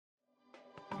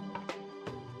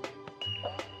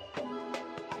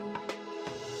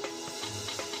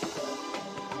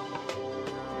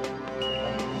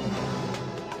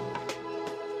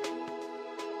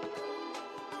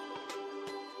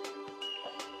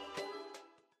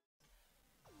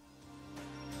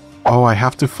Oh, I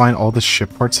have to find all the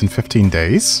ship parts in 15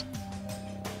 days?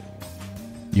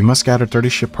 You must gather 30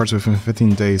 ship parts within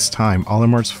 15 days' time.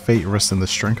 Olimar's fate rests in the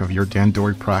strength of your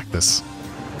Dandori practice.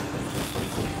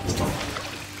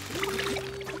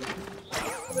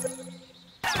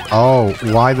 Oh,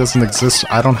 Y doesn't exist.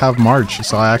 I don't have March,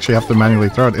 so I actually have to manually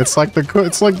throw it. It's like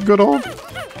good old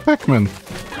Pikmin.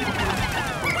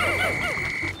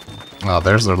 Oh,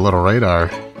 there's their little radar.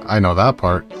 I know that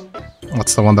part.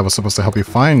 That's the one that was supposed to help you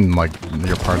find, like,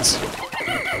 your parts.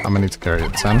 I'm gonna need to carry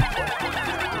it. 10.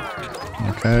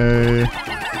 Okay.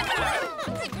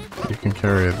 You can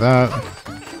carry that.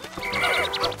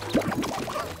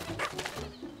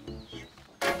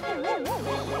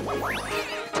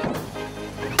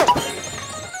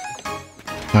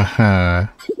 Haha.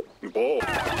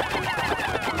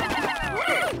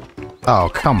 Oh,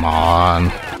 come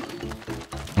on.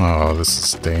 Oh, this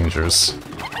is dangerous.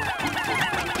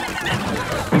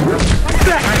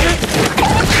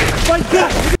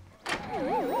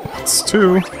 That's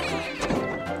 2.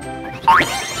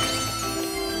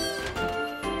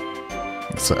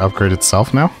 Does it upgrade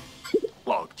itself now?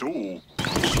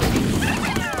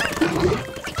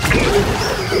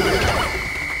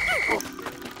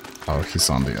 Oh, he's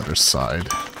on the other side.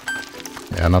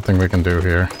 Yeah, nothing we can do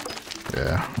here.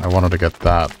 Yeah, I wanted to get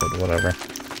that, but whatever.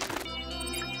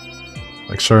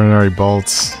 Extraordinary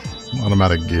bolts,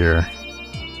 automatic gear.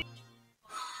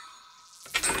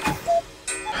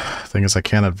 Thing is, I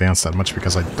can't advance that much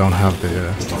because I don't have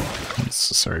the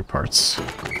necessary parts.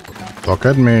 Look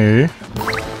at me.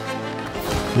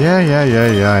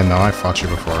 Yeah, I know, I fought you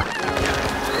before.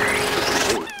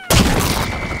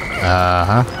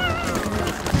 Uh-huh.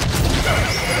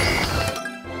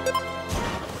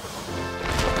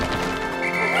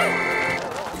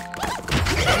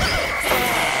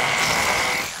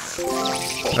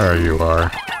 There you are.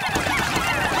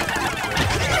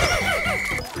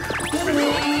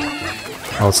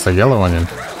 Oh, it's the yellow onion.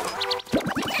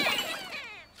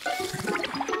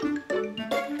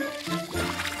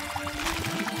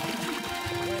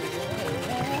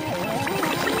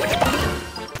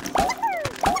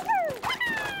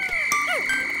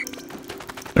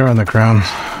 They're on the ground.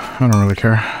 I don't really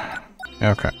care.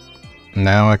 Okay.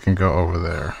 Now I can go over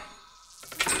there.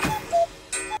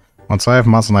 Once I have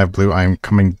moss and I have blue, I'm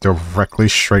coming directly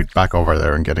straight back over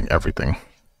there and getting everything.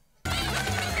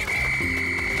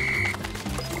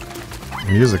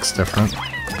 Music's different.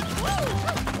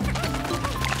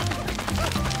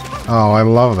 Oh, I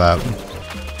love that.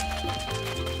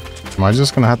 Am I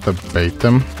just gonna have to bait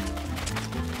them?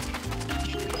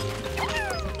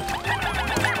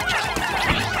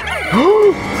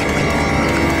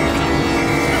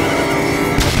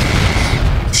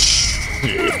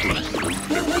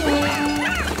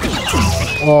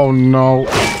 Oh no.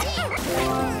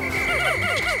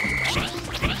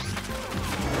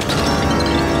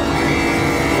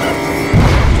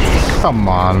 Come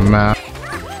on, man.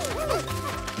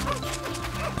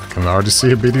 I can already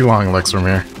see a BD long legs from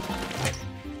here.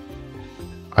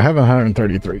 I have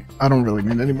 133. I don't really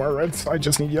need any more reds. I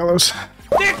just need yellows.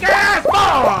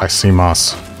 I see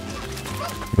moss.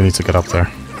 We need to get up there.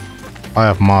 If I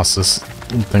have moss, this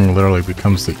thing literally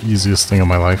becomes the easiest thing in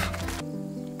my life.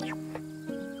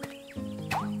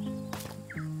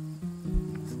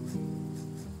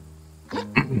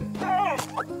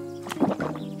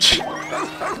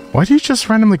 Why do you just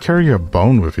randomly carry a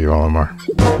bone with you, Olimar?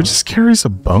 Who just carries a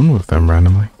bone with them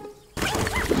randomly?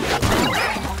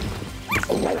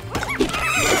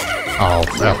 Oh,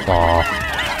 F off.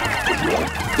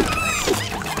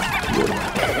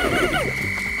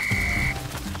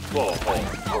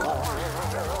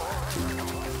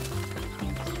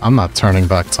 I'm not turning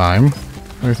back time.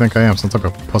 What do you think I am? Some type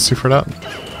of pussy for that?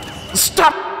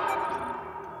 Stop!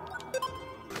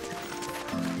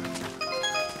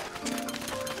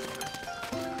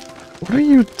 What are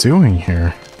you doing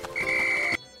here?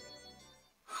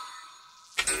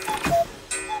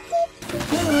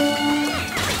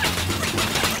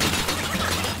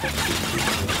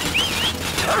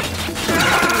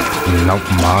 Nope,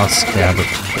 moss cabin.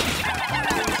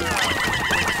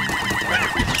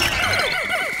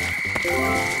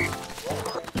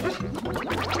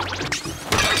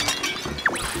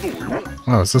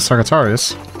 Oh, is this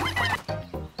Sagittarius?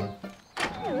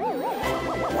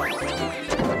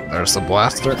 There's the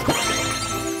blaster.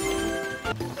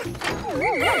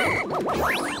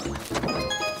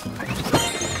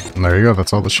 And there you go,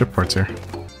 that's all the ship parts here.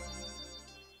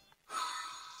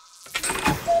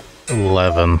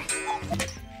 11.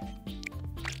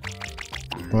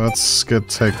 Let's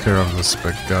take care of this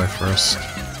big guy first.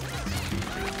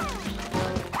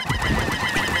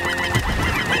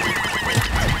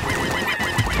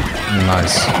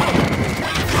 nice.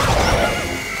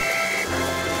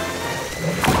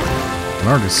 I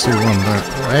already see one there.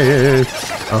 Hey.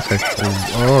 Okay.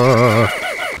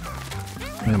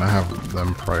 I'm gonna have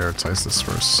them prioritize this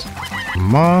first.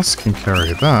 Moss can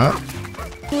carry that.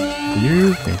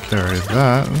 You can carry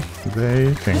that.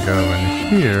 They can go in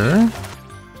here.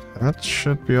 That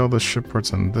should be all the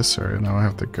shipports in this area. Now I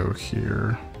have to go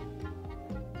here.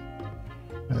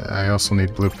 I also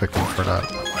need blue Pikmin for that.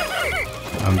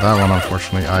 And that one,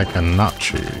 unfortunately, I cannot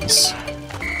choose.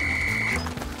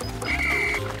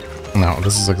 No,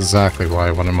 this is exactly why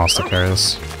I wanted Moss to carry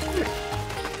this.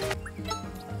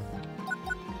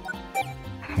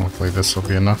 Hopefully this will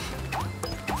be enough.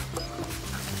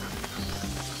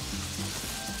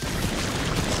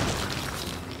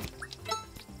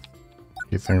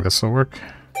 You think this will work?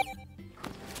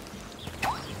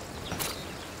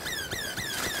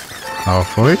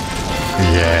 Hopefully.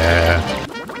 Yeah.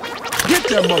 Get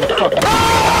that motherfucker!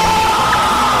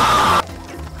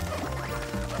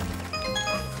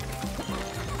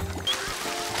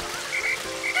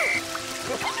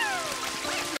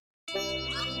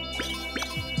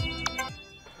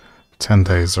 $10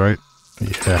 days, right?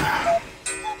 Yeah.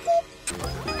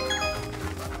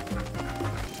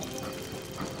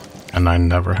 And I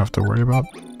never have to worry about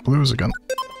blues again.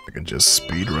 I can just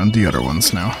speedrun the other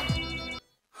ones now.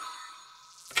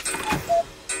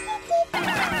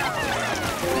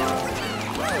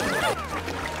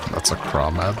 That's a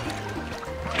crawmad.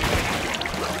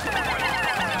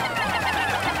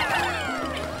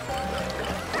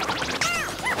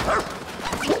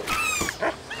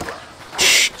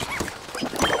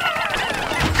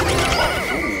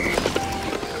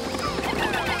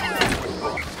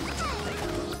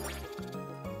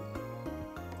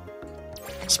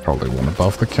 It's probably one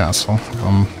above the castle.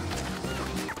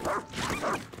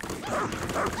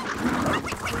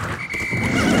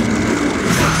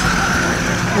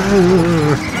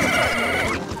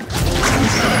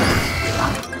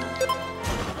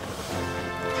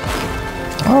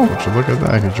 Oh, would you look at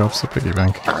that? He drops the piggy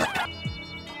bank.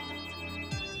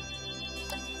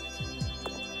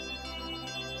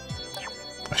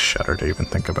 I shudder to even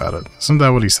think about it. Isn't that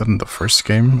what he said in the first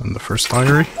game, in the first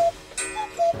diary?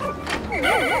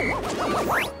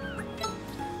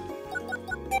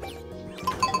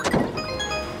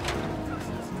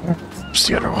 Where's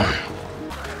the other one?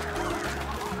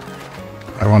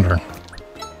 I wonder,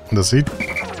 does he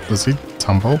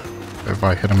tumble if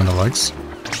I hit him in the legs?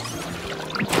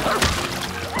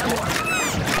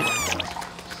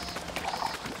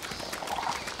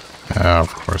 Yeah,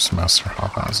 of course, Master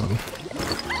Hop has it.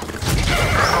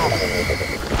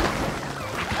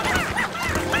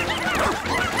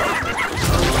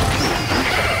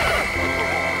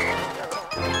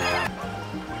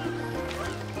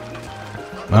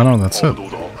 No, that's it.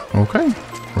 Okay,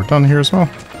 we're done here as well.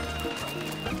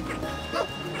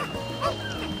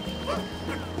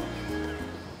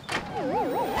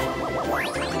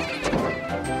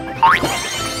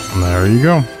 And there you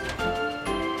go.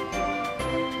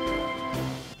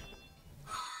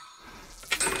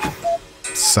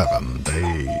 $7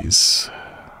 days.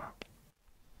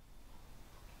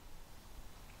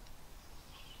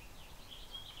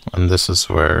 And this is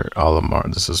where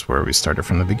Alamar, this is where we started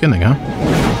from the beginning, huh?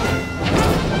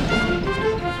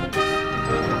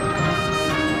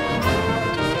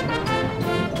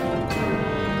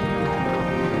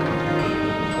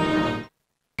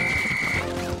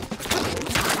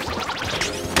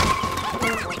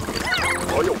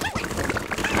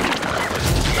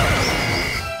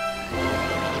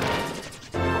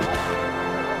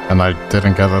 And I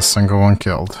didn't get a single one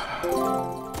killed.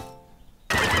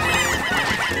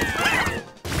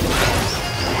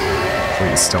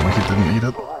 Please tell me he didn't eat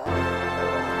it.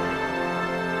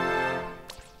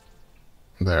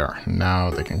 There, now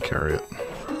they can carry it.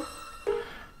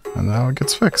 And now it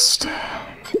gets fixed.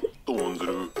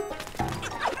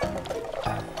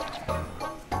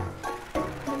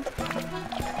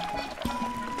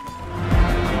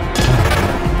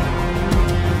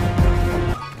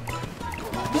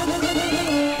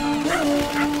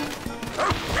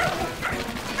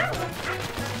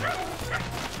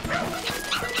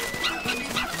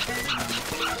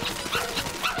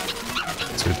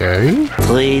 Today?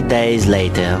 3 days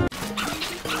later.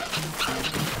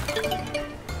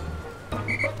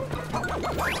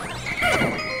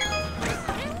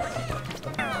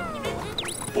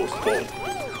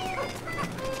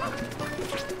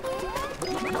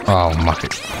 Oh my.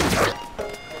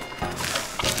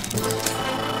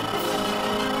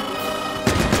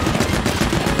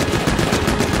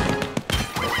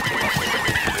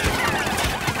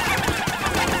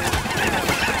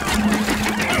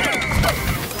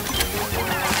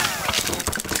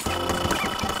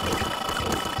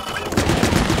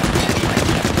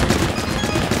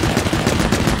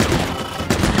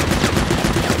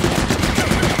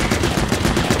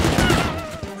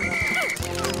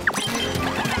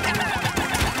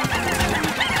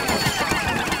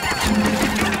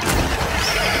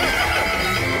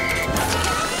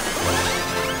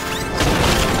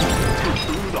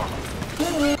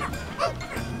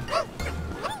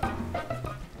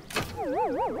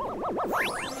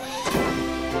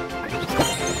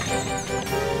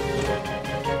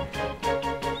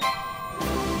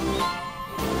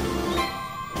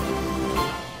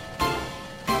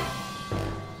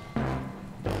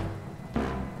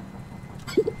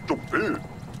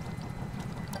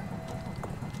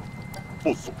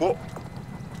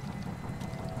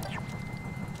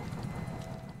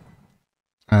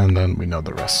 And then we know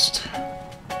the rest.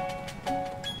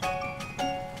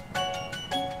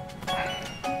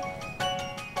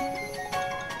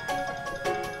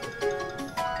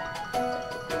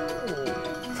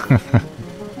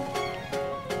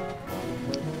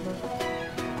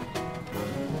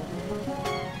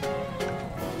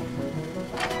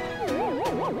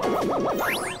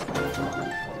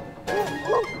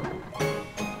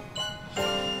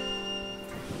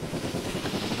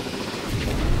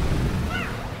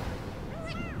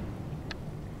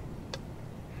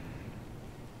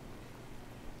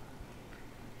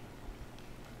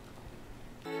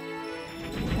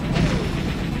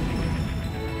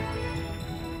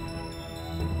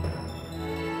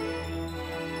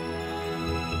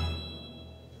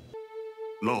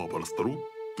 La balastaro,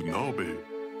 tu nabe,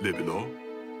 lebela.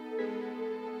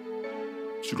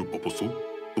 Shirupaposo,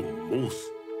 tu mos,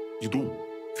 ido,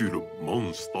 für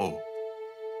monster.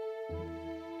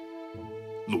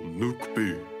 Lo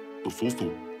nukpe, to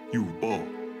soso, yuba.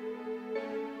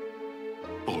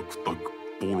 Tak tak,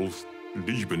 boros,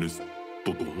 liebenes,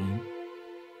 dodom.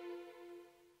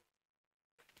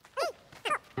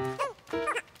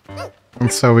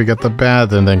 And so we get the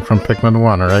bad ending from Pikmin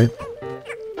 1, right?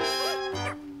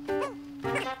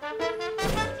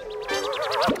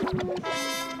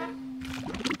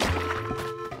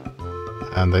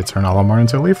 And they turn Olimar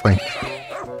into a Leafling.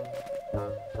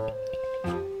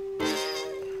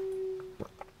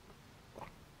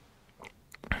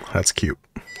 That's cute.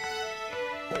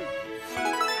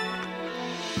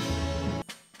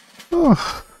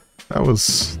 Oh, that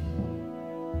was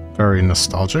very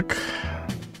nostalgic.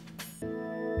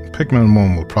 Pikmin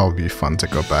 1 will probably be fun to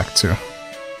go back to.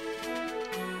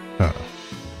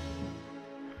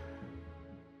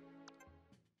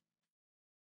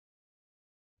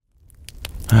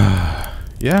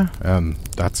 Yeah, and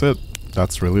that's it.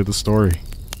 That's really the story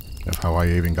of how I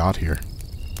even got here.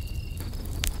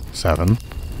 7.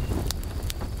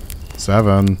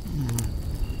 7.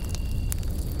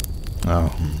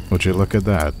 Oh, would you look at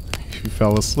that? You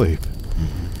fell asleep.